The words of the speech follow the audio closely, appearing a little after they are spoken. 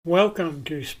Welcome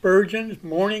to Spurgeon's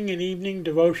Morning and Evening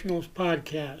Devotionals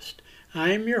podcast.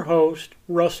 I am your host,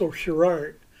 Russell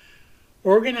Sherrard.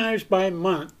 Organized by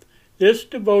month, this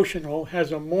devotional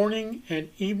has a morning and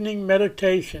evening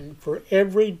meditation for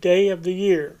every day of the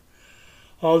year.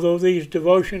 Although these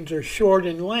devotions are short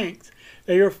in length,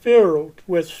 they are filled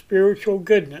with spiritual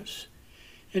goodness.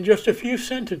 In just a few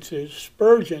sentences,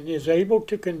 Spurgeon is able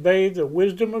to convey the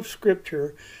wisdom of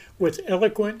Scripture with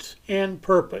eloquence and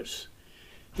purpose.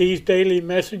 These daily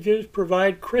messages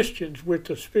provide Christians with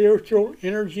the spiritual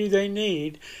energy they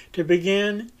need to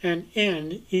begin and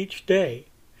end each day.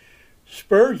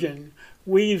 Spurgeon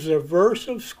weaves a verse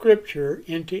of Scripture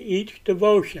into each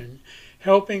devotion,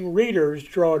 helping readers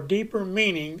draw deeper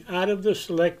meaning out of the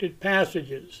selected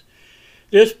passages.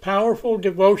 This powerful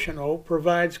devotional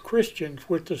provides Christians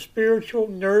with the spiritual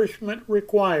nourishment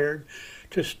required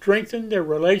to strengthen their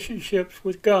relationships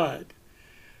with God.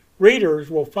 Readers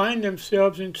will find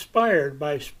themselves inspired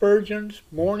by Spurgeon's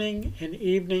morning and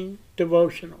evening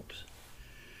devotionals.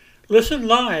 Listen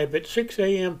live at 6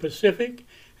 a.m. Pacific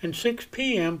and 6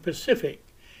 p.m. Pacific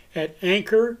at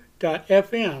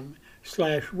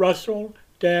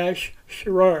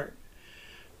anchor.fm/Russell-Sherrard.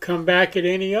 Come back at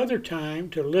any other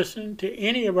time to listen to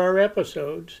any of our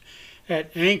episodes at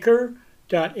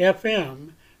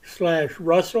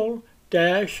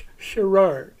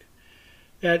anchor.fm/Russell-Sherrard.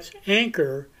 That's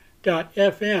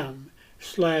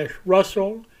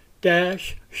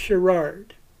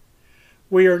anchor.fm/Russell-Sherrard.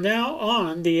 We are now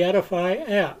on the Edify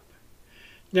app.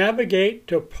 Navigate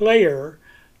to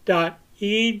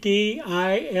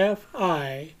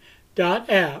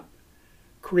player.edifi.app,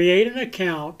 create an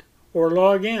account, or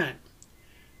log in.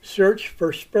 Search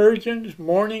for Spurgeon's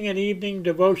Morning and Evening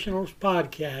Devotionals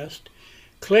podcast,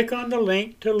 click on the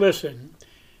link to listen,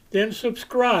 then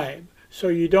subscribe so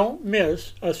you don't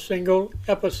miss a single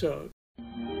episode.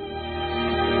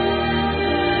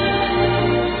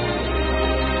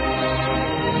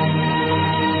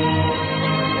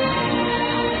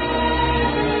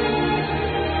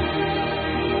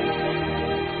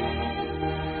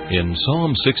 In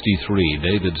Psalm 63,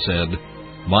 David said,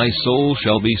 "My soul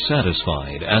shall be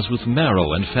satisfied as with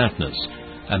marrow and fatness,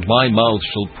 and my mouth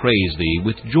shall praise thee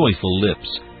with joyful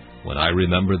lips, when I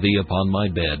remember thee upon my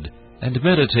bed, and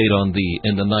meditate on thee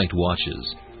in the night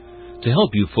watches." To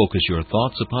help you focus your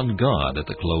thoughts upon God at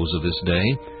the close of this day,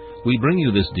 we bring you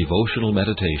this devotional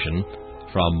meditation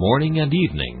from Morning and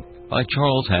Evening by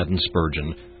Charles Haddon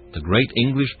Spurgeon, the great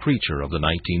English preacher of the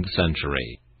 19th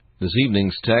century. This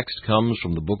evening's text comes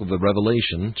from the book of the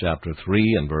Revelation, chapter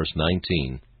 3 and verse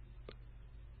 19.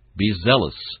 Be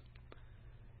zealous.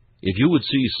 If you would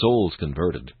see souls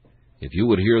converted, if you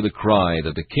would hear the cry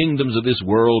that the kingdoms of this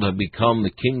world have become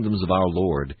the kingdoms of our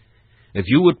Lord, if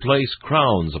you would place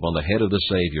crowns upon the head of the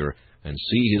Savior and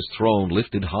see His throne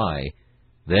lifted high,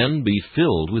 then be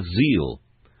filled with zeal.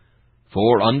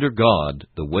 For under God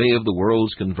the way of the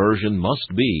world's conversion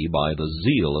must be by the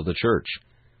zeal of the church.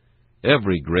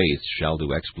 Every grace shall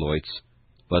do exploits,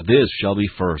 but this shall be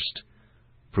first.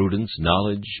 Prudence,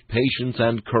 knowledge, patience,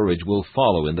 and courage will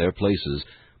follow in their places,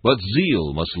 but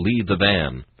zeal must lead the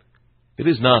van. It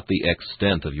is not the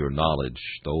extent of your knowledge,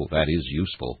 though that is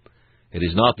useful. It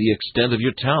is not the extent of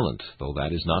your talent, though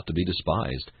that is not to be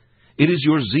despised. It is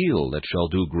your zeal that shall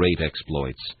do great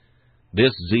exploits.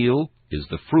 This zeal is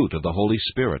the fruit of the Holy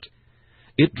Spirit.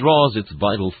 It draws its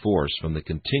vital force from the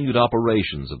continued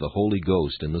operations of the Holy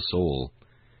Ghost in the soul.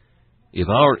 If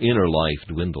our inner life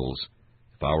dwindles,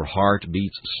 if our heart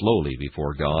beats slowly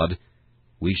before God,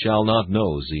 we shall not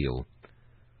know zeal.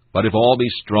 But if all be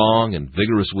strong and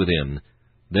vigorous within,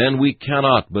 then we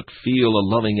cannot but feel a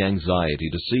loving anxiety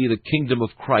to see the kingdom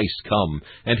of Christ come,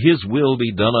 and His will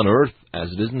be done on earth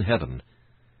as it is in heaven.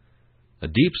 A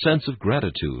deep sense of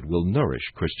gratitude will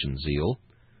nourish Christian zeal.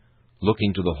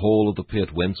 Looking to the hole of the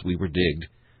pit whence we were digged,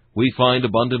 we find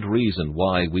abundant reason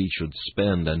why we should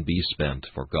spend and be spent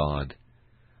for God.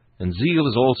 And zeal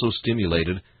is also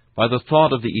stimulated by the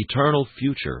thought of the eternal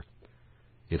future.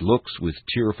 It looks with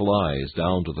tearful eyes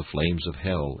down to the flames of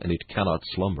hell, and it cannot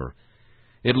slumber.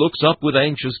 It looks up with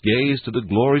anxious gaze to the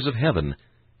glories of heaven,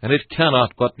 and it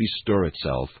cannot but bestir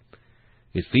itself.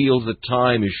 It feels that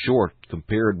time is short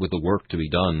compared with the work to be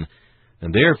done,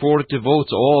 and therefore it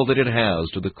devotes all that it has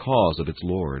to the cause of its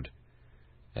Lord.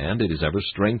 And it is ever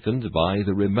strengthened by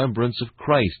the remembrance of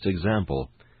Christ's example.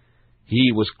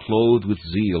 He was clothed with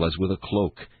zeal as with a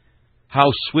cloak.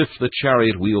 How swift the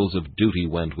chariot wheels of duty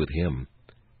went with Him!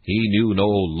 He knew no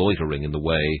loitering in the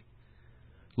way.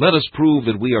 Let us prove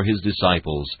that we are His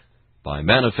disciples by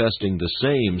manifesting the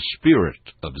same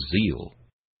spirit of zeal.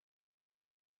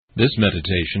 This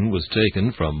meditation was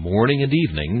taken from Morning and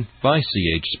Evening by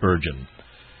C.H. Spurgeon.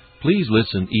 Please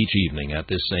listen each evening at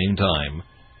this same time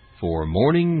for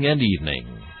Morning and Evening.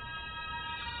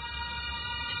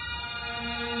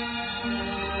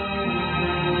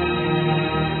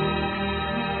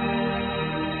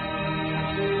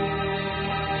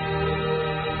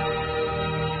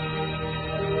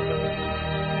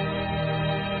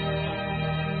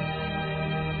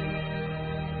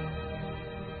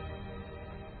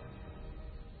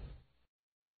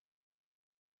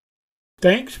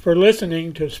 Thanks for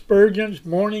listening to Spurgeon's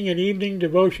Morning and Evening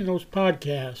Devotionals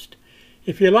podcast.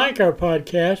 If you like our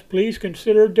podcast, please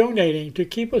consider donating to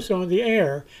keep us on the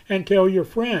air and tell your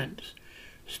friends.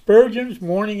 Spurgeon's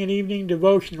Morning and Evening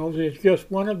Devotionals is just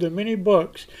one of the many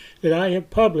books that I have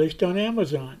published on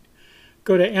Amazon.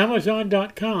 Go to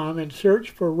Amazon.com and search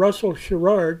for Russell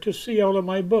Sherrard to see all of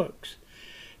my books.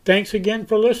 Thanks again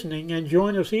for listening, and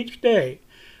join us each day,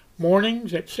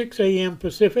 mornings at 6 a.m.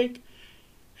 Pacific,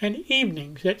 and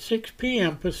evenings at 6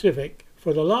 p.m. Pacific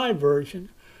for the live version,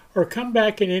 or come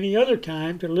back at any other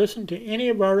time to listen to any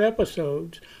of our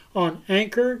episodes on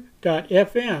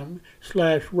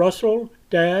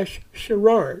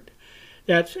anchor.fm/Russell-Sherrard.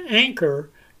 That's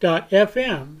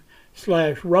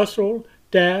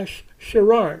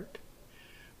anchor.fm/Russell-Sherrard.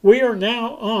 We are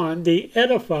now on the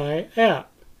Edify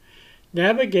app.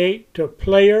 Navigate to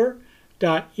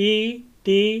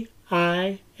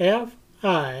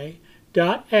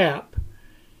player.edifi.app.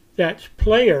 That's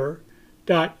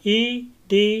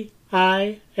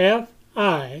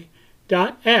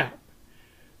player.edifi.app.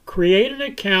 Create an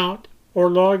account or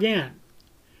log in.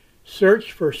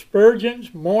 Search for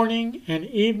Spurgeon's Morning and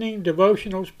Evening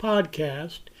Devotionals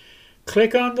podcast.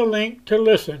 Click on the link to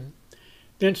listen,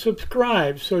 then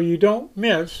subscribe so you don't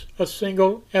miss a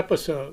single episode.